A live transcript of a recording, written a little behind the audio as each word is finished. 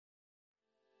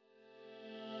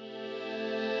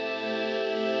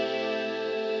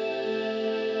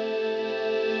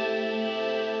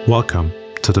Welcome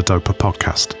to the Dopa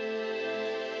Podcast,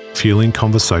 fueling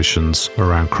conversations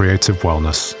around creative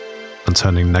wellness and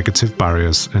turning negative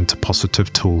barriers into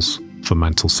positive tools for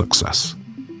mental success.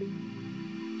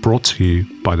 Brought to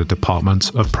you by the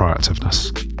Department of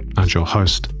Proactiveness and your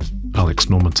host, Alex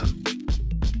Normanton.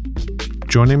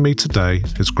 Joining me today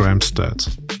is Graham Sturt,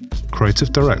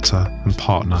 Creative Director and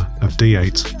Partner of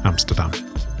D8 Amsterdam.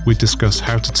 We discuss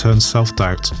how to turn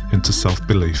self-doubt into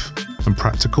self-belief and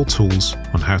practical tools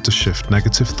on how to shift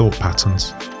negative thought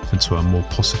patterns into a more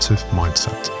positive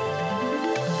mindset.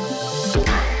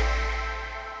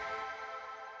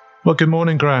 Well, good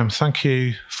morning, Graham. Thank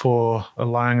you for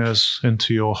allowing us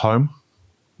into your home.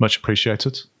 Much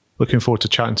appreciated. Looking forward to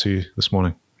chatting to you this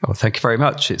morning. Well, thank you very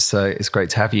much. It's great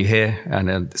to have you here. And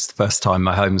it's the first time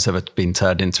my home's ever been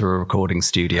turned into a recording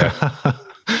studio.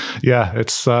 Yeah,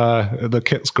 it's the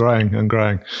kit's growing and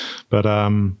growing, but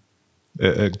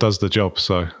it does the job.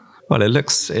 So, well, it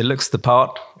looks the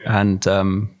part, and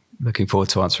looking forward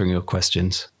to answering your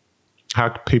questions. How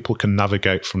people can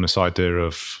navigate from this idea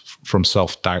of from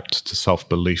self-doubt to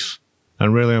self-belief,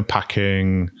 and really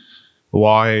unpacking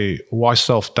why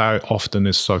self-doubt often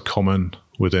is so common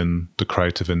within the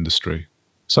creative industry.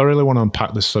 So I really want to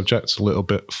unpack this subject a little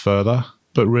bit further,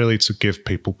 but really to give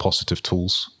people positive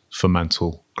tools for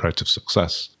mental creative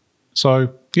success.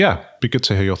 So yeah, be good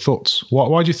to hear your thoughts.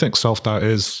 Why do you think self-doubt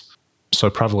is so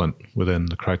prevalent within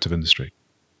the creative industry?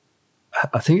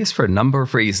 I think it's for a number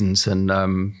of reasons. And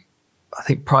I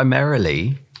think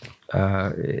primarily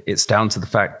it's down to the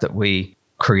fact that we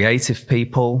creative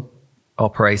people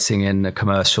operating in a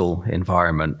commercial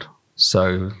environment.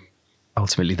 So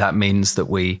ultimately that means that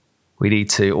we need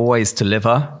to always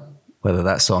deliver, whether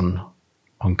that's on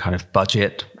kind of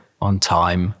budget, on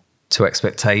time, to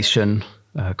expectation,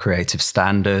 creative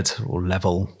standard or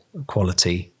level,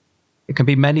 quality. It can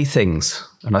be many things.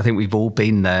 And I think we've all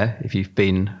been there. If you've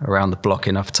been around the block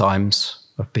enough times,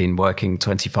 I've been working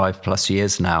 25 plus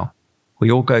years now.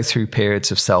 We all go through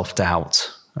periods of self-doubt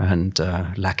and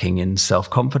lacking in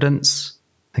self-confidence.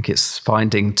 I think it's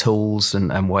finding tools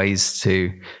and ways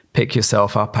to pick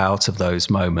yourself up out of those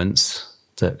moments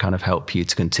that kind of help you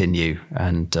to continue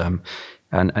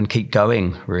and keep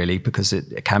going, really, because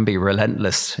it can be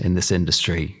relentless in this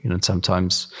industry. You know,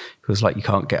 sometimes it feels like you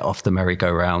can't get off the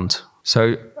merry-go-round.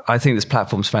 So I think this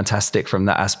platform's fantastic from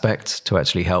that aspect to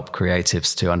actually help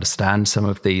creatives to understand some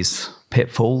of these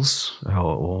pitfalls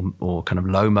or kind of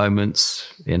low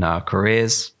moments in our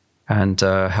careers and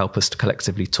help us to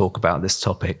collectively talk about this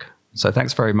topic. So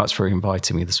thanks very much for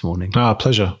inviting me this morning. A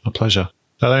pleasure.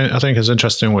 I think it's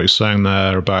interesting what you're saying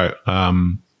there about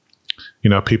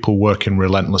people working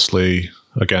relentlessly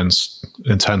against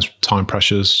intense time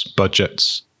pressures,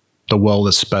 budgets. The world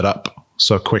is sped up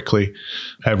so quickly.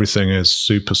 Everything is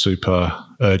super, super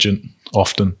urgent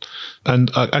often.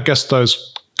 And I guess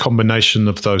those combination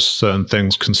of those certain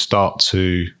things can start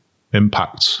to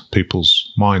impact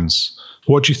people's minds.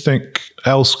 What do you think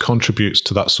else contributes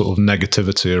to that sort of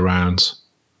negativity around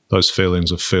those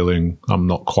feelings of feeling I'm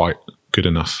not quite good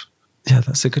enough? Yeah,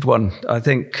 that's a good one. I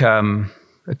think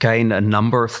again, a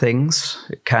number of things.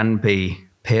 It can be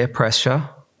peer pressure.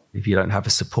 If you don't have a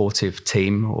supportive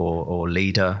team or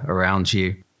leader around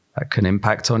you, that can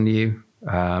impact on you.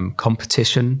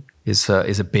 Competition is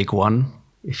a big one.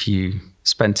 If you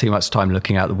spend too much time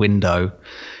looking out the window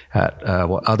at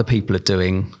what other people are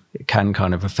doing, it can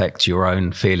kind of affect your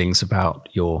own feelings about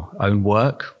your own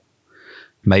work.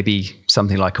 Maybe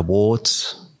something like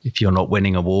awards. If you're not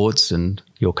winning awards and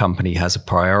your company has a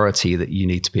priority that you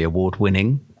need to be award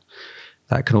winning,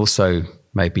 that can also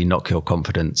maybe knock your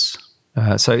confidence.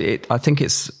 I think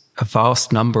it's a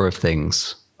vast number of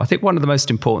things. I think one of the most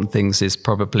important things is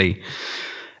probably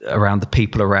around the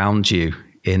people around you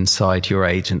inside your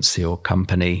agency or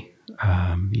company.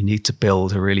 You need to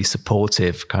build a really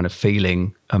supportive kind of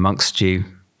feeling amongst you,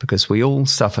 because we all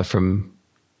suffer from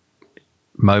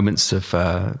moments of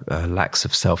lacks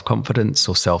of self-confidence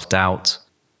or self-doubt,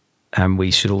 and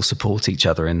we should all support each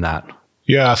other in that.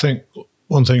 Yeah, I think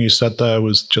one thing you said there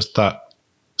was just that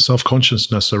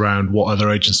self-consciousness around what other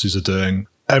agencies are doing.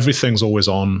 Everything's always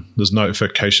on. There's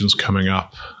notifications coming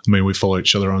up. I mean, we follow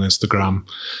each other on Instagram.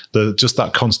 Just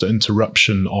that constant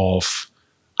interruption of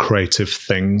creative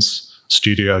things,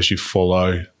 studios you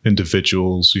follow,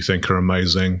 individuals you think are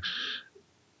amazing.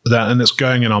 And it's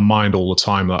going in our mind all the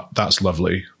time that that's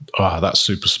lovely. That's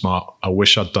super smart. I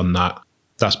wish I'd done that.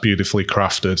 That's beautifully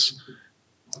crafted.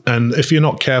 And if you're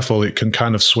not careful, it can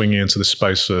kind of swing you into the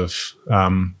space of,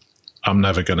 I'm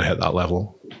never going to hit that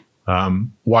level.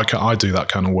 Why can't I do that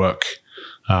kind of work?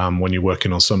 When you're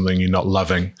working on something you're not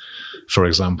loving, for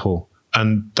example.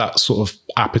 And that sort of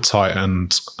appetite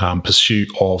and pursuit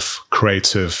of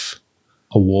creative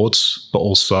awards, but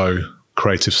also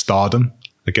creative stardom,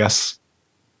 I guess,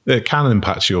 it can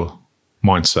impact your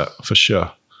mindset for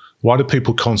sure. Why do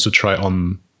people concentrate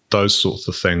on those sorts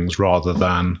of things rather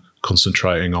than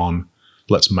concentrating on,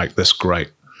 let's make this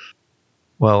great?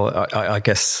 Well, I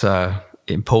guess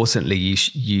importantly,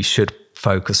 you should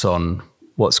focus on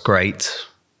what's great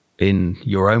in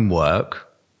your own work,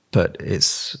 but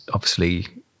it's obviously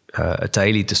a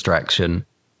daily distraction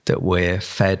that we're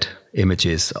fed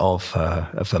images of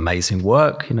amazing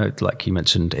work. You know, like you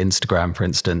mentioned, Instagram, for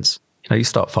instance. You know, you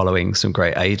start following some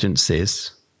great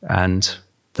agencies, and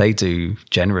they do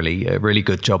generally a really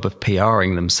good job of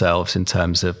PRing themselves in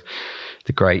terms of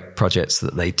the great projects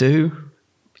that they do.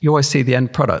 You always see the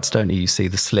end products, don't you? You see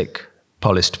the slick,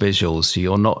 polished visuals.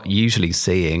 You're not usually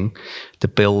seeing the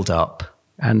build-up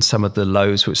and some of the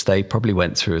lows which they probably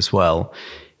went through as well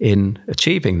in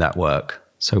achieving that work.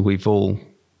 So we've all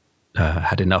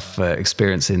had enough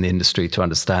experience in the industry to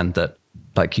understand that,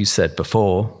 like you said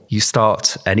before, you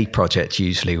start any project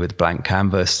usually with a blank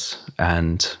canvas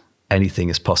and anything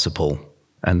is possible.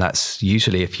 And that's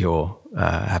usually, if you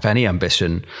have any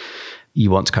ambition, you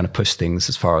want to kind of push things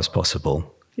as far as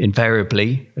possible.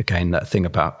 Invariably, again, that thing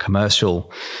about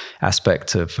commercial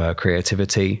aspect of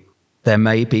creativity, there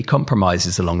may be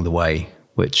compromises along the way,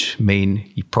 which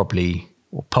mean you probably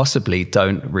or possibly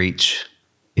don't reach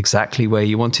exactly where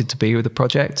you wanted to be with the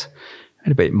project.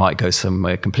 And it might go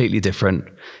somewhere completely different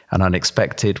and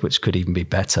unexpected, which could even be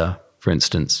better, for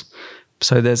instance.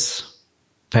 So there's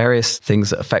various things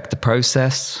that affect the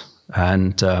process.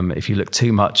 And if you look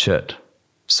too much at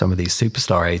some of these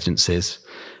superstar agencies,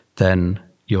 then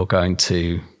you're going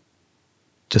to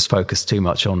just focus too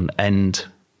much on end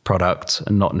product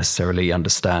and not necessarily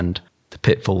understand the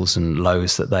pitfalls and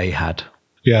lows that they had.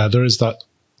 Yeah, there is that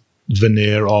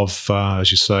veneer of,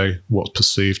 as you say, what's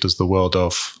perceived as the world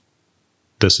of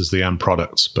this is the end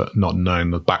product, but not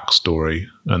knowing the backstory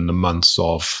and the months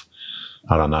of,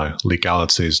 I don't know,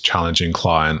 legalities, challenging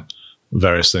client,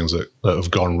 various things that have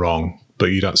gone wrong, but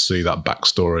you don't see that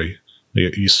backstory.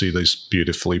 You see these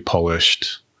beautifully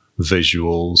polished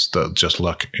visuals that just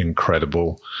look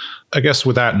incredible. I guess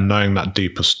without knowing that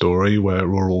deeper story, where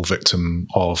we're all victim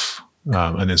of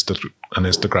an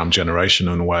Instagram generation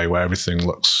in a way where everything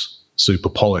looks super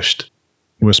polished.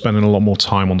 We're spending a lot more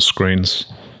time on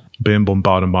screens, being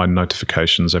bombarded by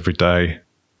notifications every day.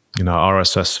 You know,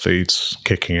 RSS feeds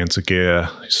kicking into gear.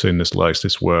 You've seen this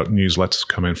latest work, newsletters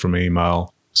come in from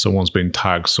email. Someone's been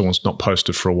tagged, someone's not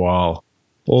posted for a while.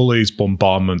 All these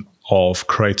bombardment of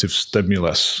creative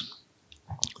stimulus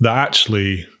that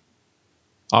actually,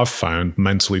 I've found,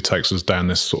 mentally takes us down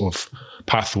this sort of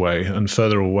pathway and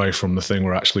further away from the thing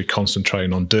we're actually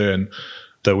concentrating on doing,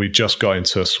 that we just got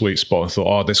into a sweet spot and thought,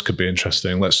 oh, this could be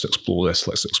interesting. Let's explore this.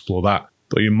 Let's explore that.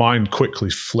 But your mind quickly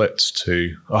flits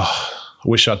to, oh, I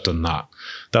wish I'd done that.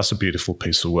 That's a beautiful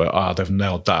piece of work. They've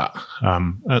nailed that.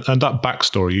 And that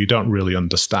backstory you don't really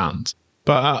understand.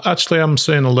 But actually, I'm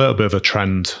seeing a little bit of a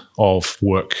trend of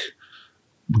work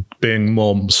being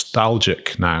more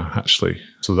nostalgic now, actually.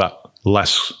 So that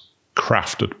less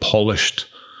crafted, polished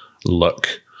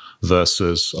look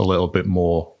versus a little bit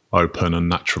more open and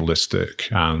naturalistic.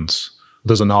 And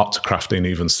there's an art to crafting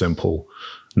even simple,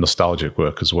 nostalgic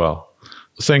work as well.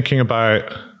 Thinking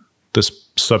about this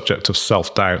subject of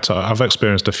self-doubt, I've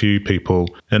experienced a few people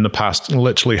in the past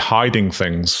literally hiding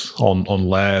things on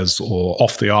layers or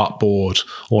off the artboard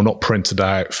or not printed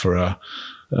out for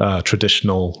a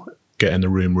traditional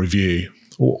get-in-the-room review.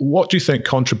 What do you think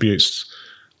contributes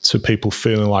to people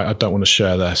feeling like, I don't want to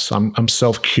share this, I'm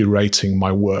self-curating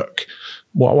my work?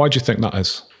 Why do you think that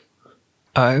is?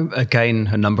 Again,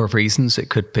 a number of reasons. It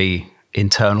could be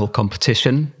internal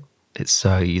competition. It's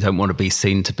you don't want to be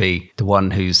seen to be the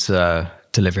one who's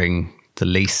delivering the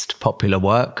least popular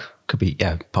work. Could be,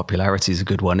 popularity is a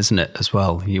good one, isn't it, as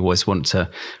well? You always want to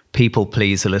people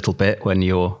please a little bit when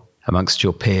you're amongst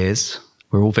your peers.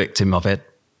 We're all victim of it.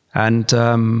 And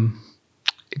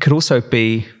it could also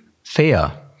be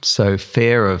fear. So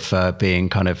fear of being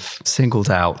kind of singled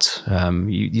out.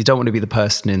 You don't want to be the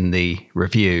person in the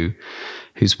review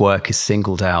whose work is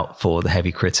singled out for the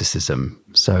heavy criticism.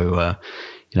 So,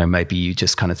 maybe you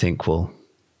just kind of think, well,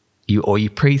 you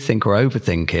pre-think or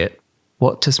overthink it.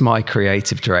 What does my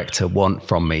creative director want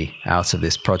from me out of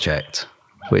this project?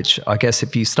 Which I guess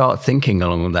if you start thinking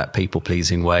along that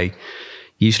people-pleasing way,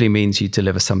 usually means you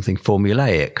deliver something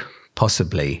formulaic,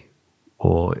 possibly,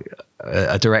 or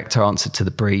a direct answer to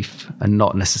the brief and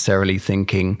not necessarily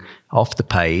thinking off the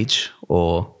page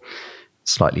or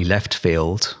slightly left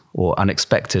field or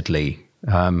unexpectedly.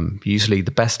 Usually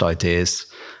the best ideas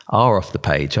are off the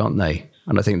page, aren't they?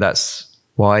 And I think that's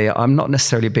why I'm not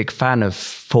necessarily a big fan of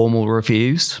formal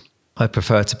reviews. I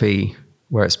prefer to be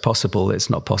where it's possible. It's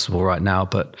not possible right now,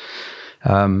 but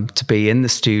to be in the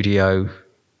studio,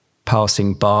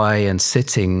 passing by and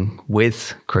sitting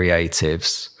with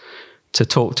creatives to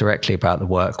talk directly about the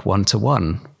work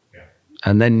one-to-one. Yeah.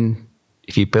 And then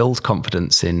if you build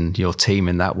confidence in your team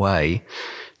in that way,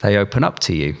 they open up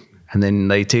to you. And then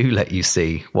they do let you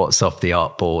see what's off the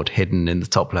artboard, hidden in the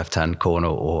top left-hand corner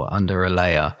or under a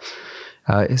layer.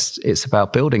 It's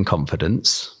about building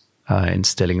confidence,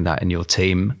 instilling that in your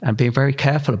team, and being very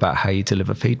careful about how you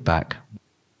deliver feedback.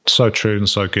 So true and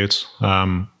so good.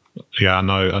 I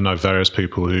know various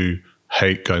people who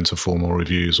hate going to formal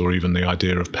reviews or even the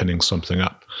idea of pinning something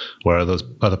up, where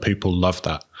other people love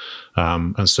that.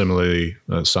 And similarly,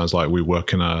 it sounds like we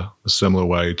work in a similar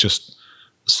way, just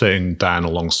sitting down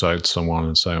alongside someone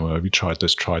and saying, well, have you tried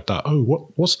this, tried that?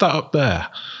 Oh, what's that up there?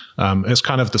 It's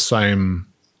kind of the same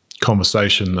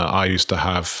conversation that I used to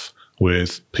have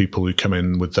with people who come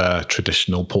in with their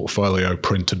traditional portfolio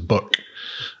printed book.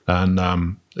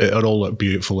 And it all looked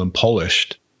beautiful and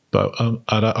polished. But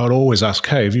I'd always ask,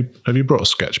 hey, have you brought a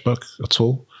sketchbook at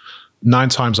all? 9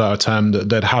 times out of 10,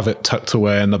 they'd have it tucked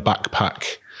away in the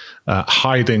backpack,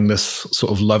 hiding this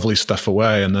sort of lovely stuff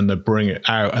away, and then they'd bring it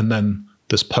out, and then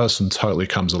this person totally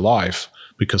comes alive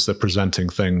because they're presenting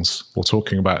things or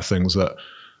talking about things that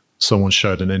someone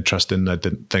showed an interest in they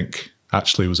didn't think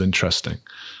actually was interesting.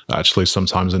 Actually,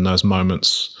 sometimes in those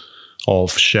moments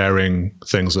of sharing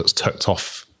things that's tucked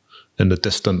off in the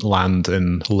distant land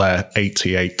in layer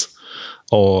 88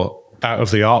 or out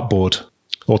of the artboard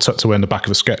or tucked away in the back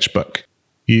of a sketchbook,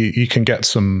 you can get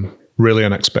some really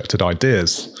unexpected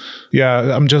ideas.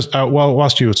 Yeah, I'm just,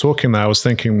 whilst you were talking there, I was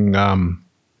thinking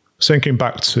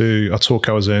back to a talk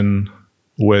I was in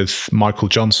with Michael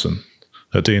Johnson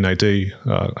at D&AD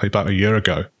about a year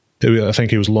ago. I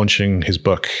think he was launching his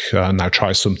book, Now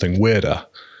Try Something Weirder.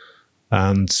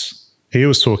 And he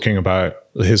was talking about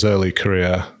his early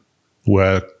career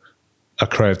where a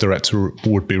creative director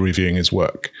would be reviewing his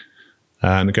work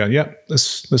and going, yeah,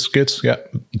 this is good. Yeah,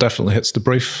 definitely hits the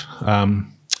brief.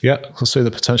 Yeah, I'll see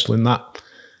the potential in that.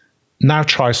 Now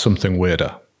try something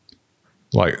weirder.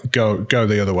 Like go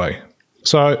the other way.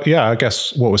 So yeah, I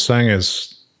guess what we're saying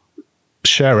is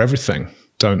share everything.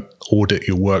 Don't audit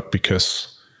your work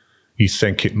because you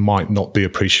think it might not be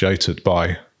appreciated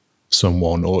by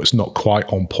someone or it's not quite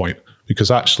on point, because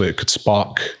actually it could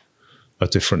spark a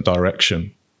different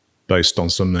direction based on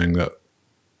something that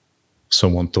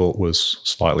someone thought was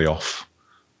slightly off.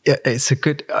 Yeah,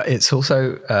 it's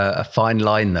also a fine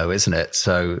line though, isn't it?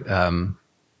 So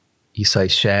you say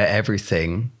share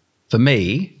everything. For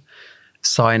me,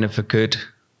 sign of a good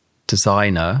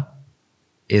designer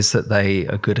is that they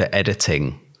are good at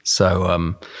editing.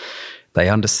 So they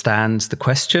understand the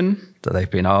question that they've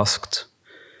been asked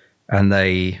and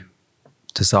they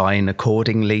design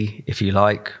accordingly, if you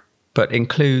like, but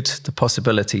include the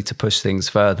possibility to push things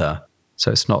further. So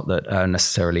it's not that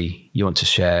necessarily you want to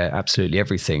share absolutely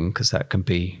everything, because that can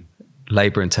be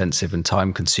labor intensive and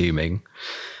time consuming.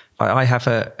 I have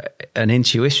an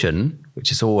intuition,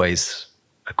 which is always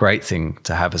a great thing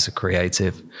to have as a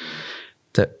creative,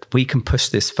 that we can push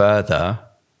this further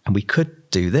and we could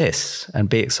do this and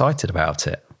be excited about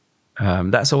it.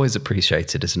 That's always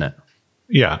appreciated, isn't it?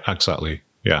 Yeah, exactly.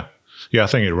 Yeah, I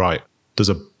think you're right. There's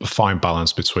a fine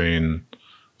balance between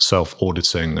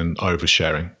self-auditing and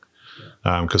oversharing.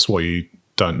 Because what you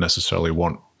don't necessarily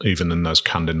want, even in those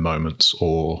candid moments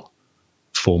or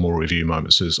formal review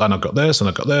moments, is, and I've got this, and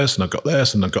I've got this, and I've got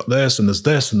this, and I've got this, and there's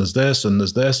this, and there's this, and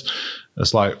there's this.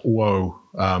 It's like, whoa,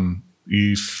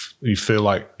 you feel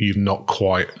like you've not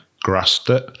quite grasped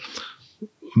it.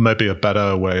 Maybe a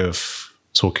better way of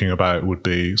talking about it would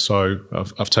be, so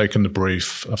I've taken the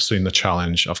brief, I've seen the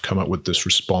challenge, I've come up with this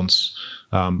response.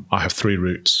 I have 3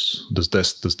 routes. There's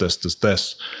this, there's this, there's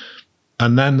this.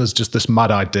 And then there's just this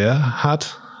mad idea I had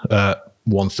at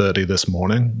 1:30 this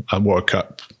morning. I woke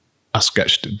up, I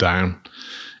sketched it down.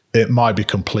 It might be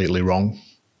completely wrong,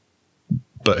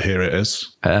 but here it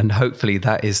is. And hopefully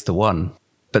that is the one.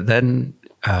 But then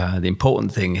the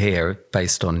important thing here,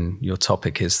 based on your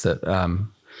topic, is that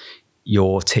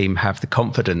your team have the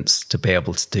confidence to be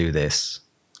able to do this.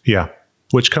 Yeah,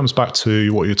 which comes back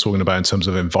to what you're talking about in terms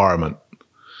of environment,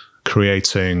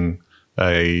 creating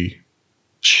a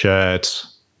shared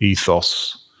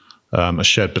ethos, a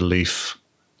shared belief,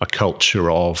 a culture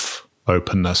of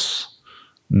openness,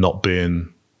 not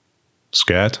being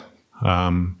scared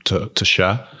to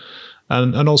share,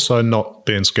 and also not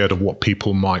being scared of what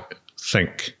people might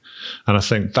think. And I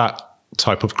think that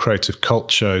type of creative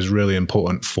culture is really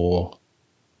important for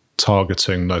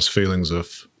targeting those feelings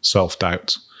of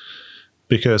self-doubt.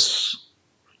 Because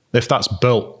if that's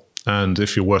built, and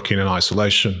if you're working in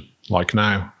isolation, like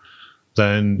now,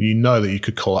 then you know that you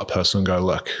could call that person and go,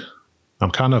 look,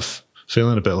 I'm kind of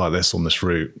feeling a bit like this on this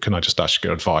route. Can I just ask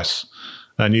your advice?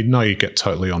 And you know you get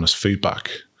totally honest feedback.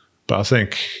 But I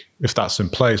think if that's in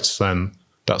place, then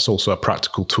that's also a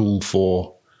practical tool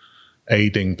for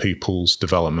aiding people's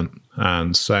development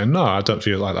and saying, no, I don't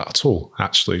feel like that at all.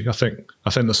 Actually, I think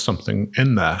there's something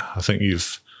in there. I think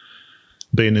you've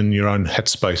been in your own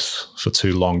headspace for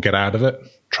too long. Get out of it.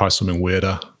 Try something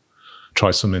weirder.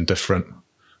 Try something different.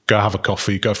 Go have a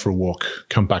coffee, go for a walk,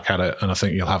 come back at it, and I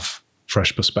think you'll have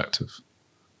fresh perspective.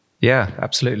 Yeah,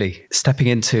 absolutely. Stepping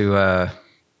into a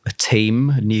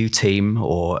team, a new team,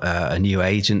 or a new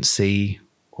agency,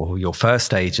 or your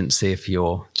first agency if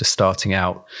you're just starting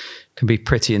out, can be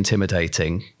pretty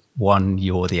intimidating. One,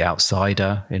 you're the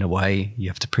outsider in a way. You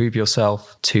have to prove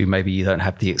yourself. Two, maybe you don't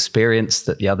have the experience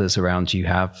that the others around you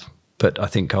have. But I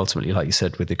think ultimately, like you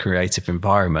said, with the creative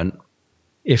environment,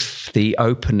 if the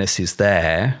openness is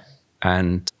there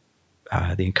and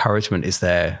the encouragement is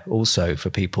there also for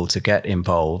people to get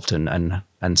involved and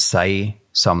say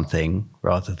something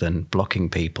rather than blocking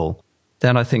people,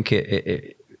 then I think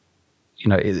it's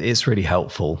really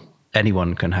helpful.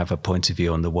 Anyone can have a point of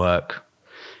view on the work,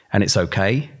 and it's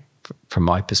okay from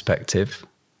my perspective.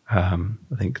 I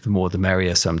think the more the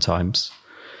merrier sometimes.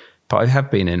 But I have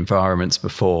been in environments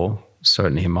before,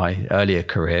 certainly in my earlier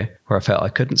career, where I felt I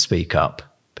couldn't speak up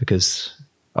because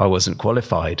I wasn't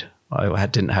qualified. I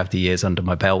didn't have the years under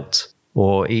my belt,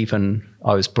 or even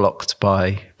I was blocked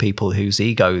by people whose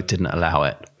ego didn't allow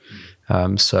it.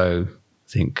 So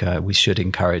I think we should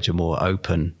encourage a more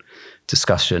open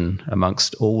discussion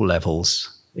amongst all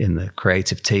levels in the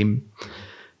creative team,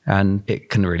 and it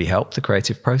can really help the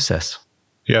creative process.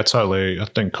 Yeah, totally. I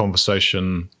think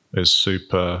conversation is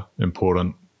super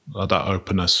important, that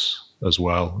openness as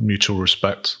well, mutual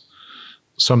respect.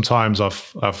 Sometimes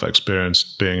I've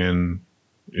experienced being in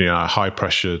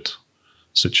high-pressured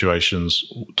situations,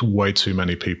 way too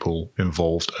many people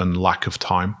involved and lack of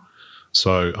time.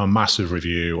 So a massive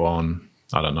review on,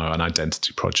 an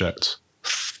identity project,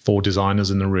 4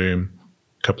 designers in the room,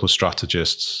 a couple of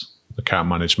strategists, account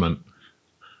management,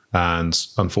 and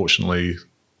unfortunately,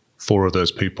 4 of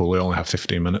those people, they only have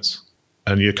 15 minutes.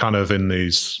 And you're kind of in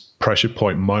these pressure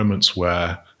point moments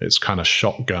where it's kind of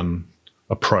shotgun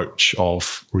approach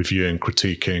of reviewing,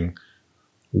 critiquing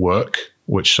work,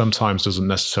 which sometimes doesn't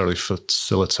necessarily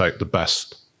facilitate the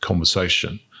best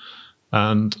conversation.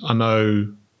 And I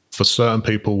know for certain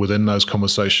people within those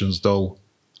conversations, they'll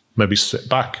maybe sit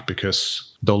back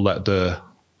because they'll let the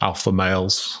alpha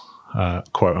males,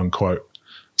 quote unquote,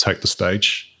 take the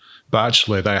stage. But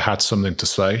actually they had something to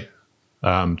say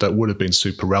that would have been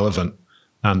super relevant,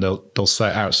 and they'll say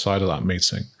it outside of that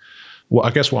meeting. Well,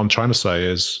 I guess what I'm trying to say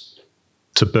is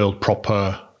to build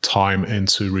proper time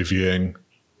into reviewing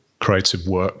creative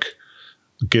work,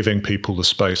 giving people the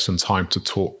space and time to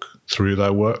talk through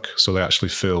their work so they actually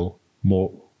feel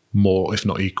more, if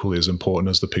not equally as important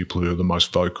as the people who are the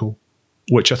most vocal,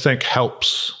 which I think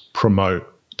helps promote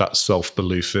that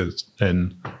self-belief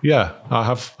in, I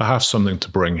have something to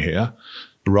bring here,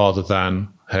 rather than,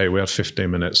 hey, we have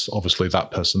 15 minutes. Obviously that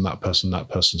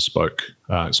person spoke.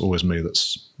 It's always me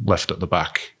that's left at the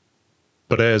back.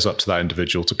 But it is up to that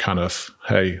individual to kind of,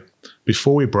 hey,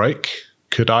 before we break,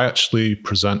 could I actually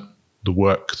present the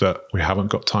work that we haven't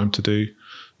got time to do,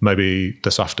 maybe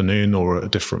this afternoon or at a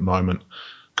different moment?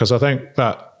 Because I think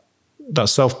that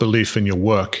self-belief in your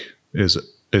work is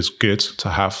good to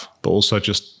have, but also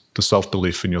just the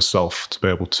self-belief in yourself to be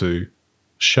able to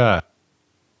share.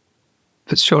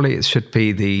 But surely it should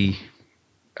be the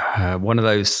one of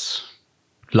those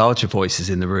larger voices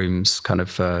in the room's kind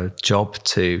of job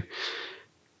to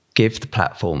give the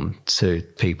platform to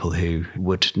people who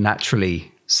would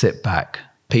naturally sit back.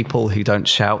 People who don't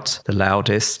shout the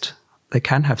loudest, they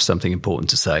can have something important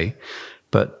to say,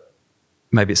 but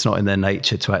maybe it's not in their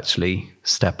nature to actually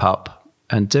step up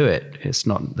and do it. It's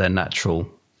not their natural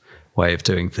way of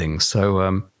doing things. So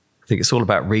I think it's all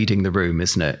about reading the room,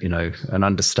 isn't it? And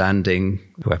understanding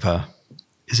whoever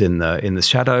is in the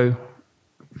shadow.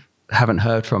 Haven't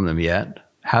heard from them yet.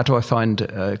 How do I find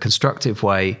a constructive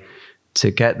way to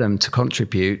get them to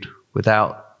contribute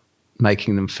without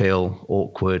making them feel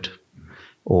awkward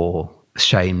or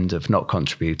ashamed of not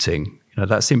contributing?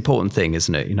 That's the important thing,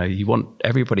 isn't it? You want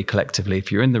everybody collectively,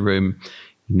 if you're in the room,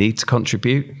 you need to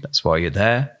contribute. That's why you're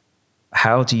there.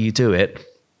 How do you do it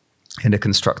in a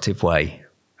constructive way?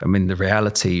 I mean, the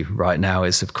reality right now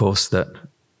is, of course, that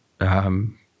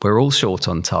we're all short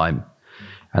on time.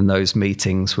 And those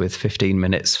meetings with 15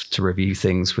 minutes to review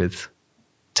things with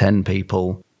 10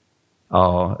 people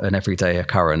are an everyday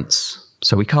occurrence.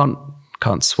 So we can't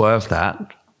swerve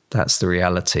that. That's the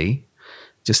reality.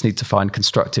 Just need to find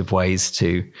constructive ways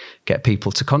to get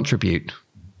people to contribute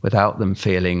without them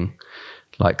feeling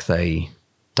like they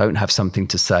don't have something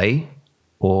to say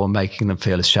or making them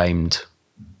feel ashamed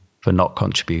for not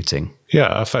contributing.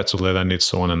 Yeah, effectively they need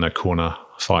someone in their corner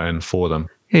fighting for them.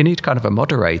 You need kind of a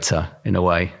moderator in a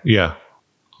way. Yeah.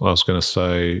 I was going to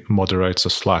say moderator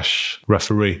 /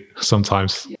 referee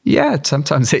sometimes. Yeah,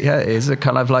 sometimes it is a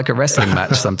kind of like a wrestling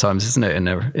match sometimes, isn't it,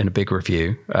 in a big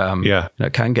review?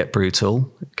 It can get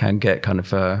brutal. It can get kind of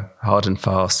hard and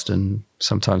fast, and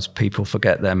sometimes people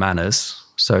forget their manners.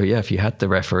 So, yeah, if you had the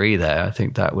referee there, I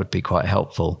think that would be quite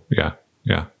helpful. Yeah.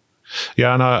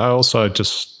 Yeah, and I also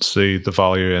just see the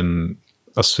value in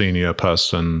a senior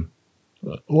person,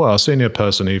 even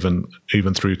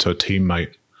through to a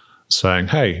teammate, saying,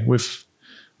 hey, we've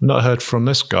not heard from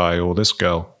this guy or this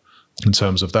girl in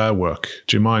terms of their work.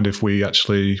 Do you mind if we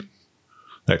actually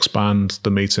expand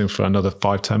the meeting for another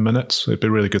 5-10 minutes? It'd be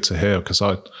really good to hear, because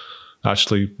I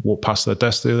actually walked past their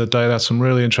desk the other day. They had some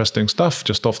really interesting stuff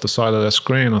just off the side of their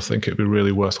screen. I think it'd be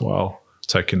really worthwhile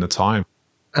taking the time.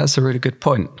 That's a really good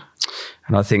point.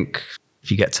 And I think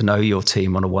if you get to know your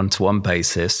team on a one-to-one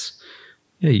basis,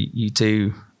 you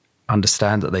do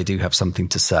understand that they do have something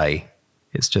to say.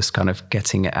 It's just kind of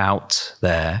getting it out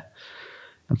there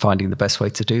and finding the best way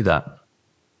to do that.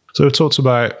 So we talked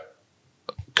about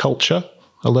culture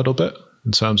a little bit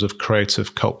in terms of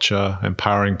creative culture,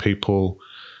 empowering people,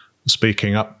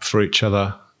 speaking up for each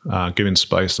other, giving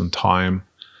space and time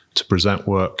to present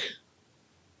work,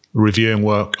 reviewing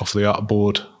work off the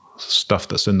artboard, stuff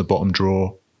that's in the bottom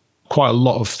drawer. Quite a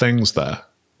lot of things there.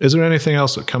 Is there anything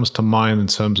else that comes to mind in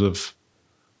terms of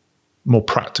more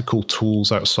practical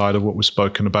tools outside of what we've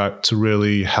spoken about to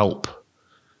really help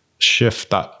shift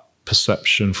that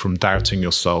perception from doubting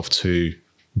yourself to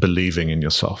believing in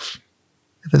yourself?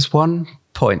 There's one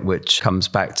point which comes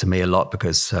back to me a lot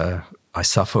because I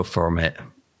suffer from it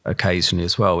occasionally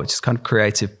as well, which is kind of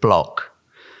creative block.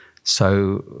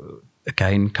 So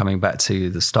again, coming back to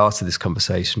the start of this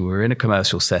conversation, we're in a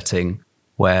commercial setting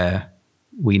where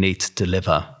we need to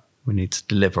deliver. We need to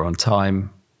deliver on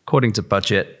time, according to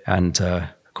budget, and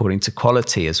according to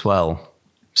quality as well.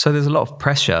 So there's a lot of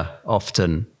pressure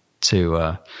often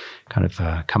to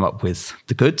come up with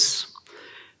the goods.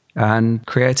 And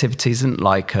creativity isn't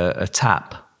like a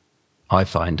tap, I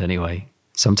find anyway.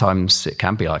 Sometimes it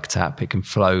can be like a tap. It can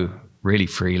flow really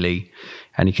freely,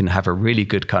 and you can have a really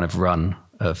good kind of run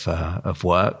of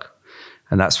work.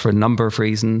 And that's for a number of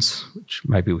reasons, which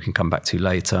maybe we can come back to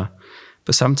later.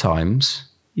 But sometimes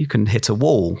you can hit a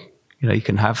wall. You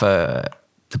can have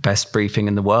the best briefing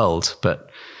in the world, but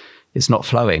it's not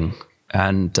flowing.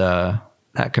 And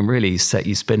that can really set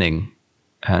you spinning.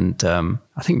 And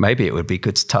I think maybe it would be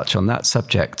good to touch on that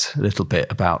subject a little bit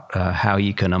about how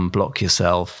you can unblock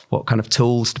yourself. What kind of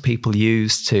tools do people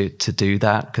use to do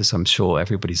that? Because I'm sure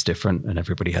everybody's different and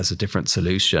everybody has a different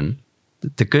solution.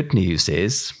 The good news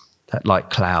is that, like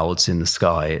clouds in the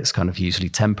sky, it's kind of usually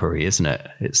temporary, isn't it?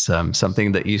 It's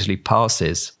something that usually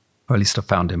passes, or at least I've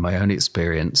found in my own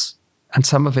experience. And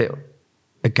some of it,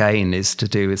 again, is to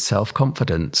do with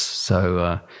self-confidence.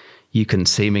 So you can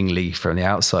seemingly, from the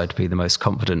outside, be the most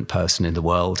confident person in the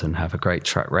world and have a great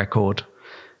track record.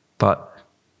 But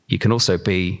you can also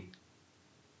be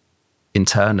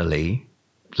internally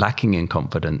lacking in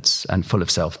confidence and full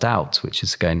of self-doubt, which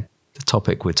is, again, the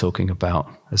topic we're talking about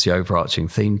as the overarching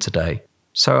theme today.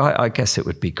 So I guess it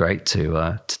would be great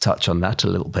to touch on that a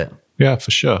little bit. Yeah,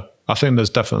 for sure. I think there's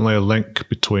definitely a link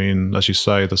between, as you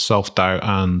say, the self-doubt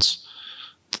and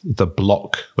the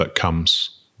block that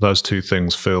comes. Those two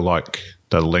things feel like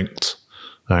they're linked.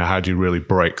 How do you really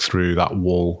break through that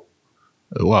wall?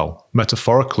 Well,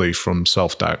 metaphorically from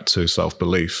self-doubt to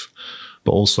self-belief,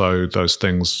 but also those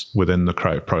things within the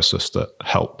creative process that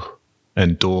help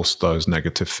endorse those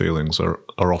negative feelings are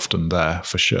often there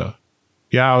for sure.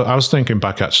 Yeah, I was thinking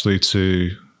back actually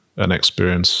to an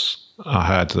experience I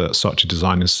had at Saatchi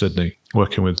Design in Sydney,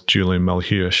 working with Julian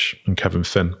Melhuish and Kevin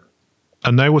Finn.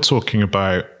 And they were talking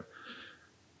about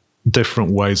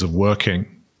different ways of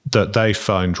working that they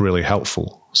find really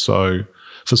helpful. So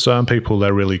for certain people,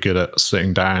 they're really good at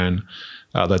sitting down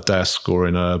at their desk or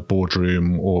in a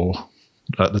boardroom or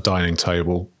at the dining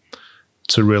table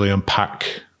to really unpack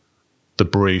the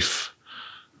brief,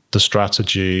 the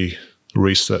strategy,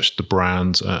 research the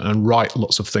brand, and write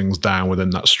lots of things down within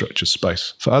that structured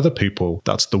space. For other people,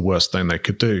 that's the worst thing they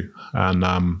could do. And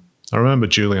I remember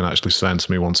Julian actually saying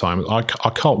to me one time, I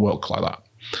can't work like that.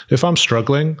 If I'm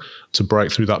struggling to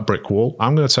break through that brick wall,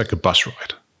 I'm going to take a bus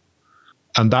ride.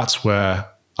 And that's where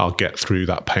I'll get through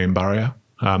that pain barrier.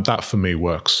 That for me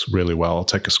works really well. I'll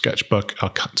take a sketchbook, I'll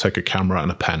take a camera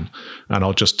and a pen, and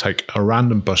I'll just take a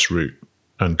random bus route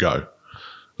and go.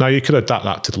 Now, you could adapt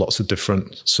that to lots of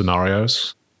different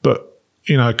scenarios, but,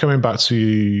 coming back to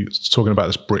you talking about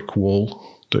this brick wall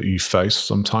that you face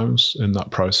sometimes in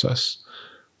that process,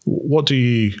 what do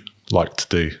you like to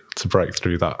do to break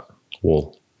through that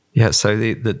wall? Yeah, so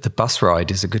the bus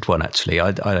ride is a good one, actually.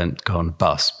 I don't go on a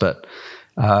bus, but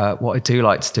what I do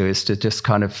like to do is to just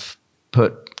kind of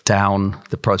put down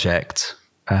the project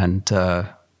and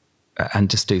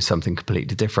just do something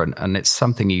completely different. And it's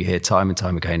something you hear time and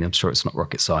time again. I'm sure it's not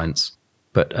rocket science.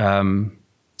 But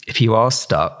if you are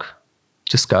stuck,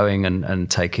 just going and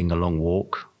taking a long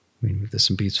walk. I mean, there's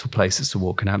some beautiful places to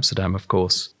walk in Amsterdam, of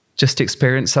course. Just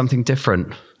experience something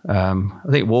different. I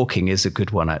think walking is a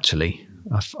good one, actually.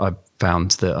 I've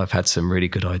found that I've had some really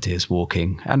good ideas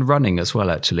walking and running as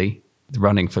well, actually.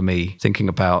 Running for me, thinking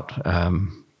about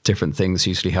different things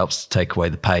usually helps to take away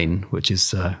the pain, which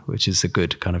is a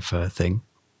good kind of thing.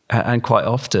 And quite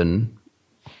often,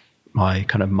 my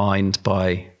kind of mind,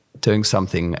 by doing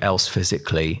something else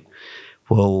physically,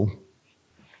 will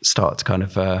start to kind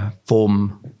of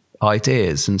form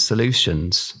ideas and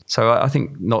solutions. So I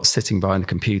think not sitting behind the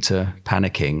computer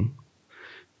panicking,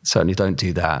 certainly don't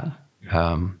do that.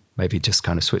 Maybe just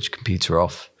kind of switch the computer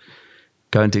off,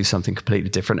 go and do something completely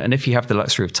different. And if you have the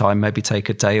luxury of time, maybe take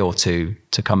a day or two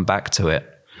to come back to it,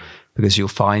 because you'll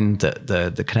find that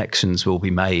the connections will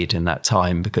be made in that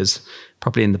time, because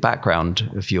probably in the background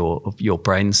of your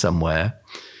brain somewhere,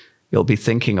 you'll be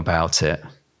thinking about it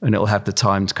and it'll have the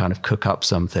time to kind of cook up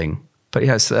something. But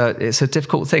yeah, it's a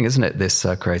difficult thing, isn't it, this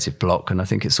creative block? And I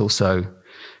think it's also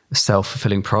a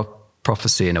self-fulfilling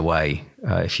prophecy in a way.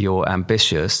 If you're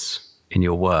ambitious in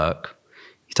your work,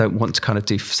 you don't want to kind of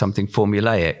do something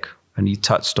formulaic. And you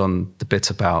touched on the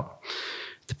bit about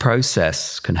the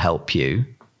process can help you.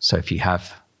 So if you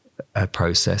have a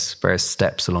process, various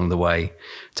steps along the way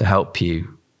to help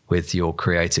you with your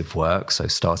creative work, so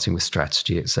starting with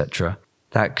strategy, etc.,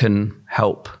 that can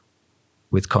help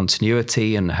with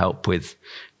continuity and help with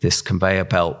this conveyor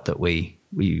belt that we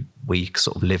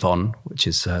sort of live on, which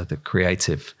is the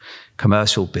creative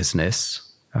commercial business.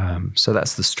 So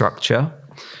that's the structure,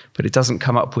 but it doesn't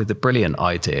come up with a brilliant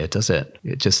idea, does it?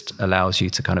 It just allows you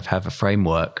to kind of have a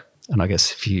framework. And I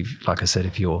guess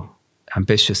if you're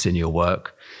ambitious in your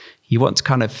work, you want to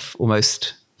kind of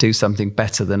almost do something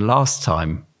better than last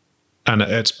time. And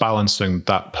it's balancing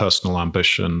that personal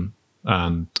ambition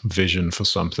and vision for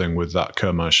something with that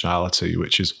commerciality,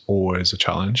 which is always a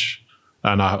challenge.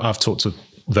 And I've talked to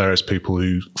various people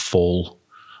who fall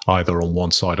either on one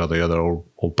side or the other,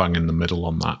 or bang in the middle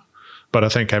on that. But I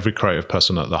think every creative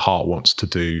person at the heart wants to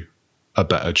do a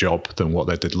better job than what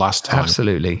they did last time.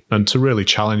 Absolutely. And to really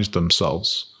challenge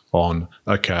themselves on,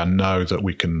 okay, I know that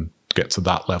we can get to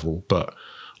that level, but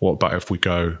what about if we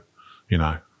go,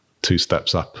 2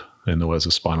 steps up? In the words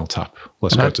of Spinal Tap,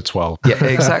 let's go to 12. Yeah,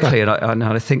 exactly. And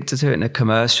I think to do it in a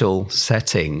commercial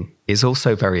setting is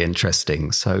also very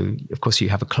interesting. So, of course, you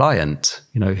have a client,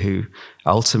 who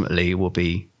ultimately will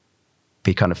be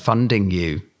kind of funding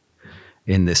you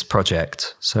in this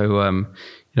project. So,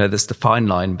 there's the fine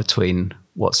line between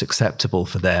what's acceptable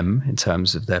for them in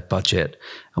terms of their budget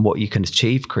and what you can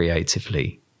achieve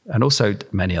creatively. And also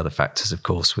many other factors, of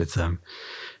course, with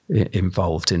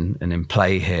involved in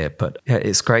play here. But yeah,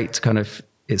 it's great to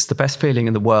it's the best feeling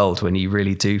in the world when you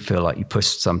really do feel like you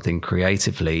pushed something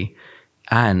creatively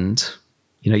and,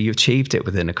 you achieved it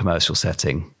within a commercial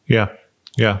setting. Yeah,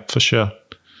 for sure.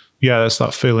 Yeah, there's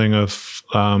that feeling of,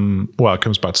 it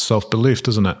comes back to self-belief,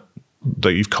 doesn't it?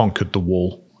 That you've conquered the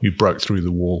wall, you broke through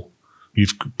the wall,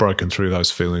 you've broken through those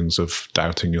feelings of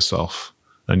doubting yourself,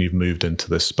 and you've moved into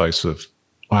this space of,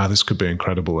 wow, this could be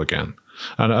incredible again.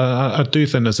 And I do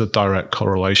think there's a direct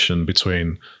correlation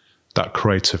between that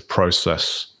creative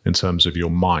process in terms of your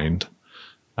mind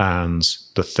and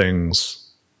the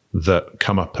things that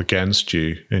come up against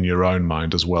you in your own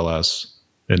mind as well as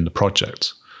in the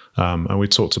project. And we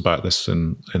talked about this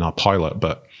in our pilot,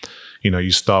 but,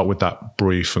 you start with that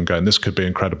brief and going, this could be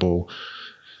incredible.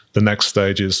 The next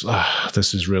stage is,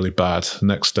 this is really bad. The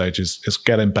next stage is, it's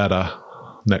getting better.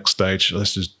 Next stage,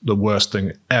 this is the worst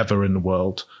thing ever in the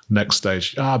world. Next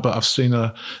stage, but I've seen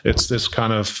it's this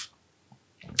kind of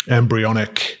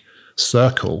embryonic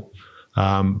circle.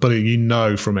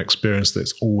 But from experience that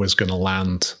it's always going to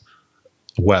land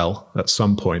well at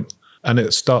some point. And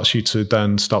it starts you to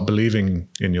then start believing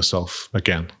in yourself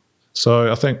again.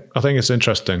 So I think it's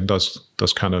interesting,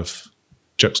 those kind of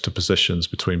juxtapositions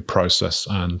between process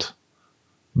and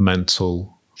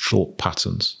mental thought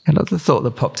patterns. Another thought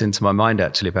that popped into my mind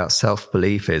actually about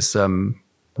self-belief is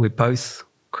we're both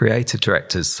creative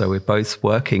directors, so we're both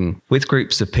working with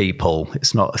groups of people.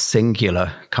 It's not a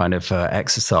singular kind of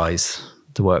exercise,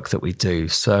 the work that we do.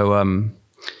 So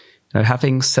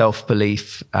having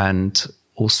self-belief and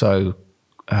also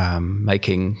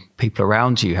making people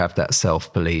around you have that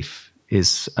self-belief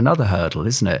is another hurdle,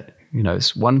 isn't it?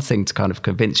 It's one thing to kind of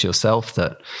convince yourself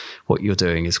that what you're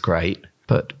doing is great,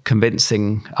 but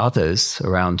convincing others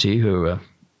around you who are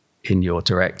in your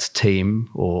direct team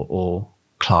or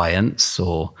clients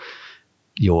or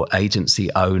your agency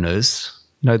owners,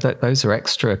 those are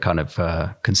extra kind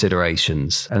of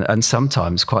considerations and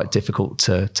sometimes quite difficult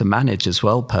to manage as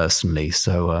well personally.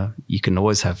 So you can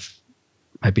always have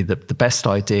maybe the best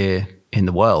idea in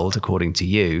the world according to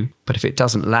you, but if it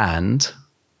doesn't land,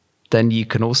 then you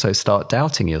can also start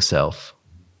doubting yourself.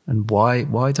 And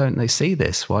why don't they see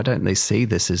this? Why don't they see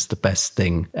this as the best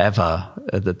thing ever,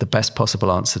 the best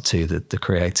possible answer to the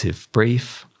creative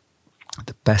brief,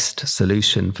 the best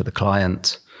solution for the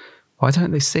client? Why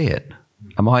don't they see it?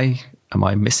 Am I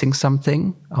missing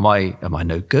something? Am I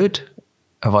no good?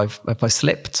 Have I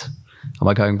slipped? Am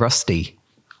I going rusty?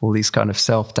 All these kind of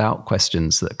self-doubt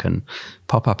questions that can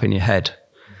pop up in your head.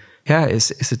 Yeah,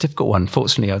 it's a difficult one.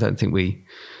 Fortunately, I don't think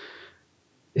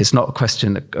it's not a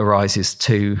question that arises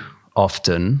too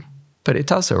often, but it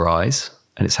does arise,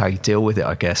 and it's how you deal with it,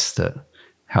 I guess, that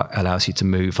allows you to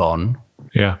move on.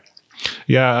 Yeah.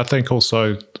 Yeah, I think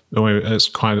also it's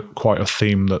quite a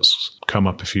theme that's come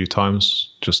up a few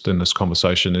times just in this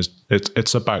conversation. Is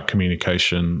it's about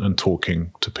communication and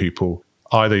talking to people,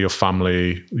 either your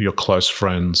family, your close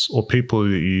friends, or people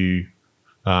that you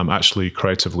actually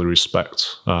creatively respect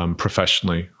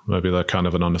professionally. Maybe they're kind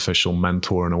of an unofficial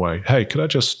mentor in a way. Hey, could I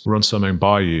just run something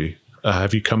by you?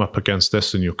 Have you come up against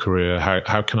this in your career?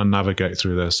 How can I navigate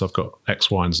through this? I've got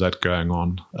X, Y, and Z going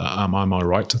on. Am I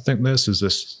right to think this? Is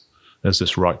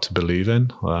this right to believe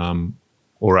in?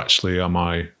 Or actually, I'm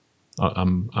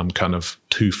kind of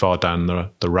too far down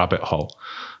the rabbit hole?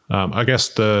 I guess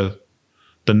the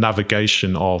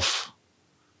navigation of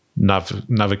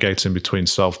navigating between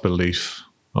self-belief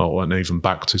and even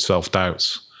back to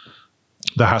self-doubt,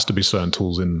 there has to be certain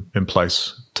tools in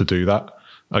place to do that.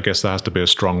 I guess there has to be a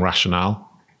strong rationale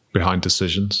behind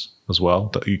decisions as well,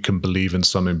 that you can believe in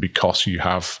something because you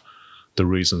have the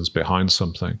reasons behind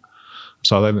something.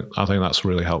 So I think that's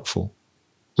really helpful.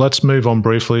 Let's move on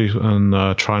briefly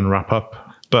and try and wrap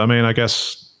up. But I mean, I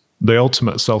guess the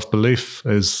ultimate self-belief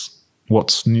is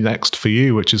what's next for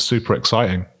you, which is super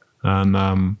exciting. And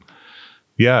I'm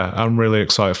really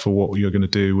excited for what you're going to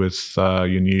do with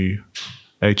your new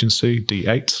agency,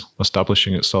 D8,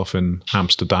 establishing itself in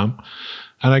Amsterdam.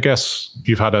 And I guess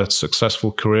you've had a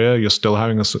successful career. You're still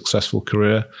having a successful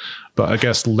career. But I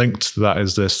guess linked to that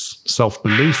is this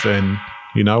self-belief in,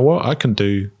 you know what, I can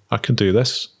do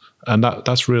this. And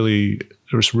it's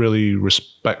really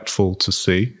respectful to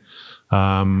see.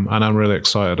 And I'm really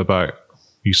excited about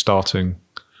you starting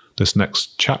this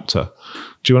next chapter.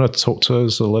 Do you want to talk to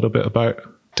us a little bit about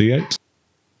D8?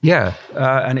 Yeah,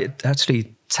 and it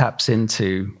actually taps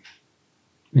into,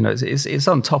 it's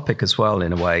on topic as well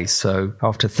in a way. So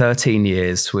after 13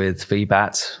 years with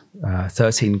VBAT,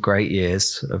 13 great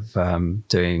years of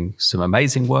doing some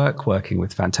amazing work, working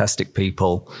with fantastic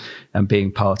people and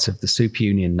being part of the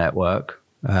Superunion network,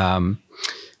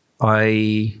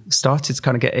 I started to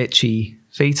kind of get itchy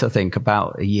feet, I think,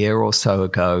 about a year or so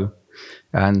ago,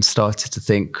 and started to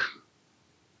think,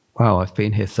 wow, I've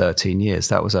been here 13 years.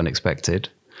 That was unexpected.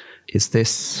 Is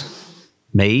this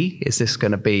me? Is this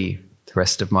going to be the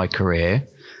rest of my career?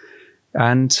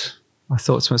 And I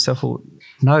thought to myself, well,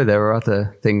 no, there are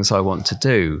other things I want to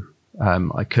do.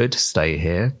 I could stay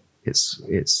here. It's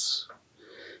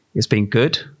been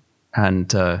good,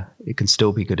 and it can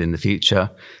still be good in the future.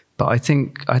 But I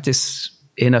think I had this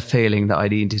inner feeling that I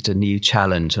needed a new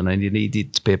challenge, and I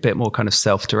needed to be a bit more kind of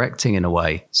self-directing in a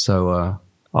way. So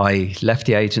I left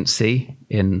the agency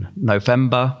in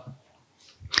November,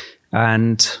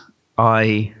 and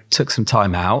I took some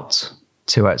time out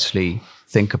to actually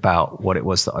think about what it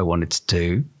was that I wanted to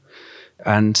do.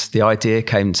 And the idea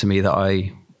came to me that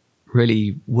I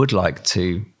really would like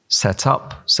to set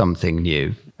up something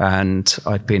new. And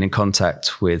I'd been in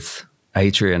contact with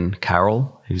Adrian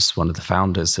Carroll, who's one of the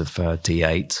founders of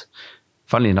D8.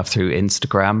 Funnily enough, through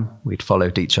Instagram, we'd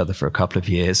followed each other for a couple of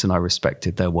years, and I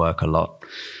respected their work a lot.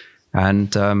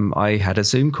 And I had a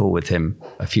Zoom call with him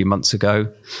a few months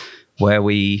ago where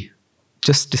we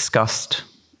just discussed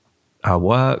our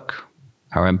work,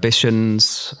 our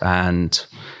ambitions, and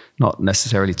not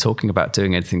necessarily talking about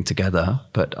doing anything together,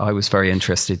 but I was very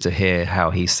interested to hear how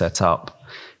he set up,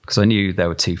 because I knew there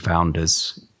were two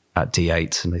founders at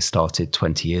D8 and they started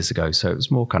 20 years ago. So it was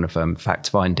more kind of fact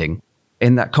finding.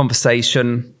 In that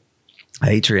conversation,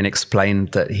 Adrian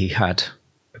explained that he had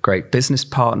a great business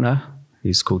partner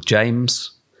who's called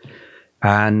James.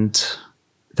 And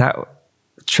that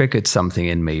triggered something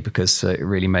in me, because it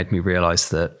really made me realize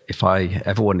that if I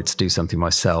ever wanted to do something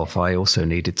myself, I also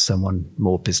needed someone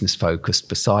more business focused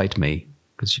beside me,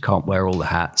 because you can't wear all the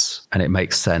hats, and it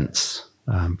makes sense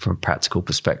from a practical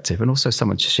perspective, and also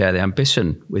someone to share the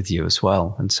ambition with you as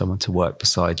well, and someone to work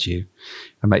beside you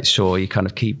and make sure you kind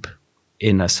of keep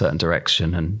in a certain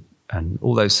direction and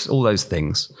all those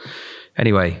things.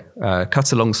 Anyway,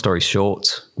 cut a long story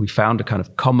short, we found a kind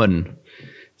of common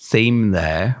theme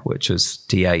there, which was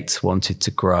D8 wanted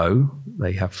to grow.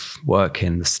 They have work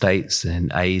in the States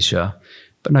and in Asia,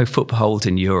 but no foothold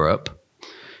in Europe.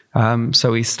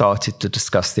 So we started to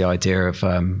discuss the idea of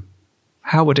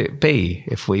how would it be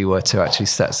if we were to actually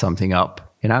set something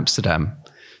up in Amsterdam?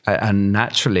 And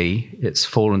naturally, it's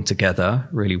fallen together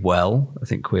really well. I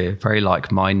think we're very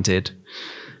like-minded.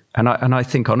 And I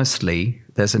think, honestly,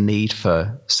 there's a need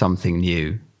for something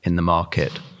new in the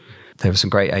market. There are some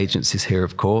great agencies here,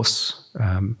 of course,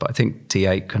 but I think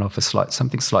D8 can offer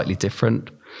something slightly different.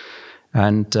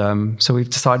 And so we've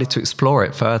decided to explore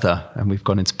it further, and we've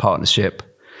gone into partnership.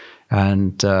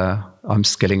 And I'm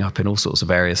skilling up in all sorts of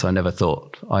areas I never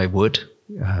thought I would,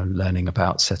 learning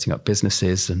about setting up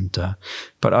businesses.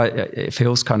 But it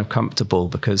feels kind of comfortable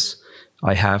because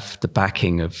I have the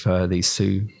backing of these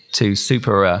two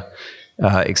super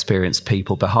experienced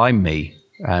people behind me.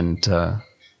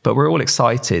 But we're all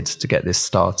excited to get this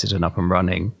started and up and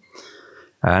running.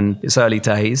 And it's early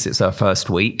days, it's our first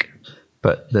week,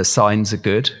 but the signs are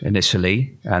good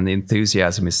initially, and the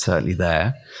enthusiasm is certainly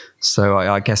there. So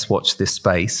I guess watch this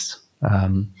space,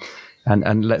 and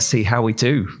let's see how we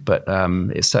do. But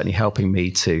it's certainly helping me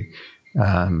to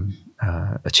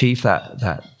achieve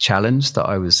that challenge that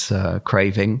I was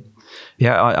craving.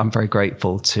 Yeah, I'm very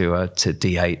grateful to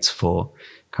D8 for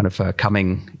kind of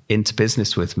coming into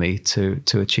business with me to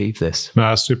achieve this.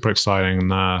 No, it's super exciting.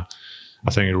 And I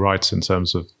think you're right in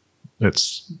terms of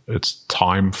it's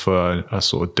time for a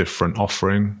sort of different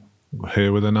offering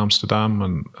here within Amsterdam.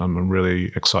 And I'm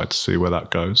really excited to see where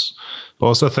that goes. But I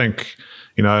also think,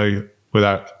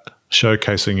 without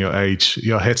showcasing your age,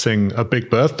 you're hitting a big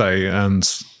birthday, and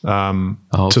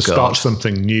start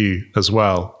something new as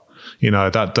well.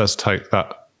 That does take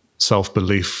that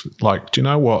self-belief. Like, do you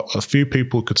know what? A few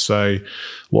people could say,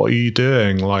 what are you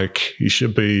doing? Like, you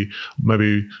should be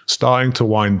maybe starting to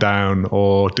wind down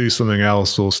or do something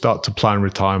else or start to plan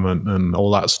retirement and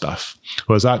all that stuff.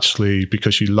 Whereas actually,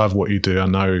 because you love what you do, I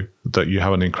know that you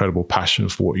have an incredible passion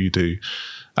for what you do.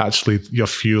 Actually, you're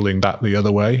fueling that the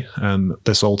other way, and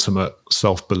this ultimate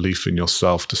self-belief in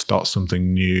yourself to start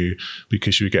something new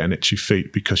because you're getting itchy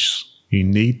feet, because you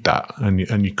need that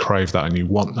and you crave that and you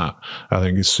want that, I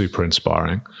think is super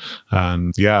inspiring.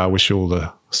 And yeah, I wish you all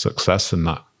the success in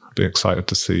that. I'd be excited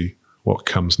to see what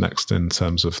comes next in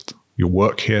terms of your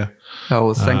work here. Oh,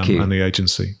 well, thank you. And the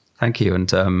agency. Thank you.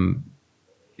 And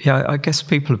I guess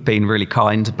people have been really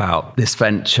kind about this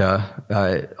venture.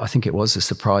 I think it was a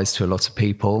surprise to a lot of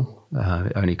people.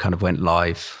 It only kind of went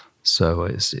live, so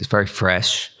it's very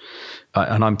fresh.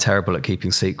 And I'm terrible at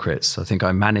keeping secrets. I think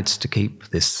I managed to keep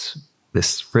this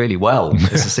really well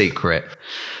as a secret.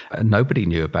 Nobody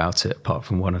knew about it apart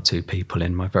from one or two people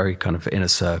in my very kind of inner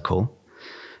circle.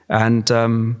 And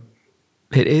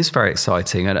it is very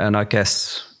exciting. And I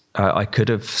guess I could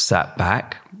have sat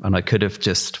back and I could have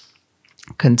just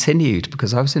continued,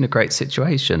 because I was in a great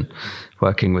situation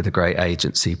working with a great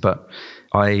agency. But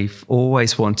I've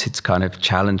always wanted to kind of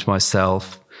challenge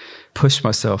myself, push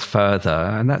myself further,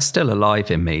 and that's still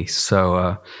alive in me.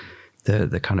 So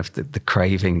the kind of the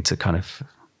craving to kind of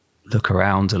look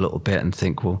around a little bit and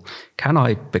think, well, can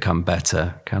I become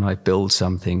better? Can I build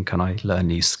something? Can I learn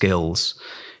new skills?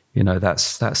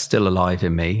 That's still alive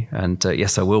in me. And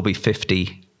yes, I will be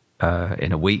 50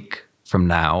 in a week from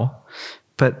now.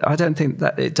 But I don't think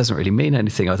that it doesn't really mean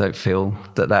anything. I don't feel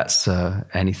that that's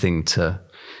anything to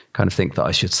kind of think that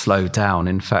I should slow down.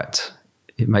 In fact,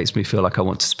 it makes me feel like I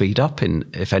want to speed up.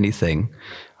 If anything,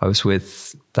 I was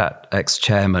with that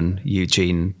ex-chairman,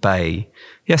 Eugene Bay,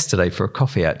 yesterday for a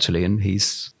coffee, actually. And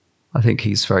I think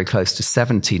he's very close to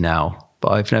 70 now. But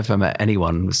I've never met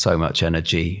anyone with so much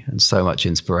energy and so much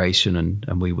inspiration.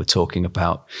 And we were talking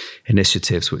about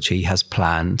initiatives which he has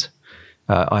planned.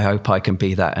 I hope I can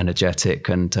be that energetic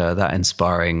and that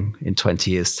inspiring in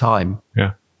 20 years' time.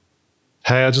 Yeah.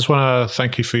 Hey, I just want to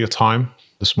thank you for your time.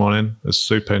 this morning. It's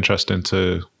super interesting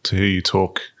to hear you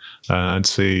talk and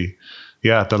see,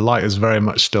 the light is very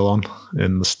much still on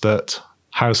in the Sturt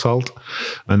household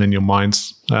and in your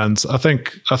minds. And I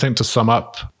think to sum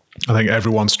up, I think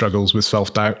everyone struggles with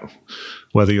self-doubt,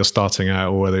 whether you're starting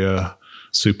out or whether you're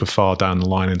super far down the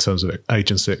line in terms of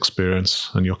agency experience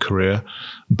and your career.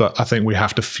 But I think we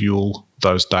have to fuel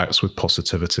those doubts with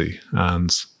positivity and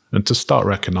to start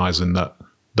recognizing that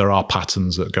there are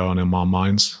patterns that go on in our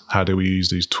minds. How do we use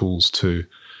these tools to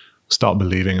start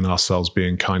believing in ourselves,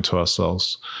 being kind to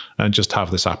ourselves, and just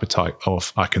have this appetite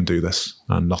of, I can do this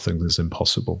and nothing is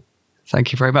impossible.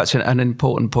 Thank you very much. And an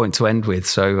important point to end with.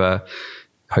 So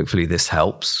hopefully this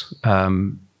helps.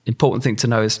 Important thing to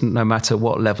know is no matter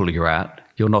what level you're at,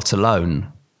 you're not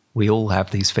alone. We all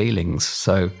have these feelings.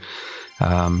 So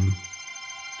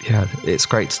it's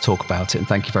great to talk about it. And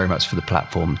thank you very much for the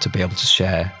platform to be able to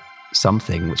share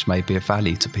something which may be of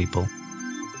value to people.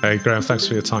 Hey, Graham, thanks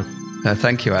for your time.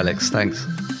 Thank you, Alex. Thanks.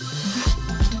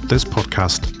 This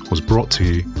podcast was brought to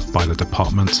you by the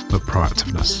Department of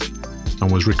Proactiveness and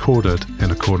was recorded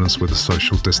in accordance with the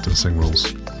social distancing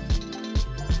rules.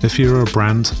 If you're a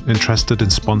brand interested in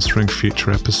sponsoring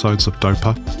future episodes of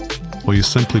Dopa, or you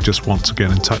simply just want to get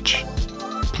in touch,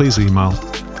 please email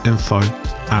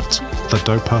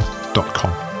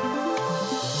info@thedopa.com.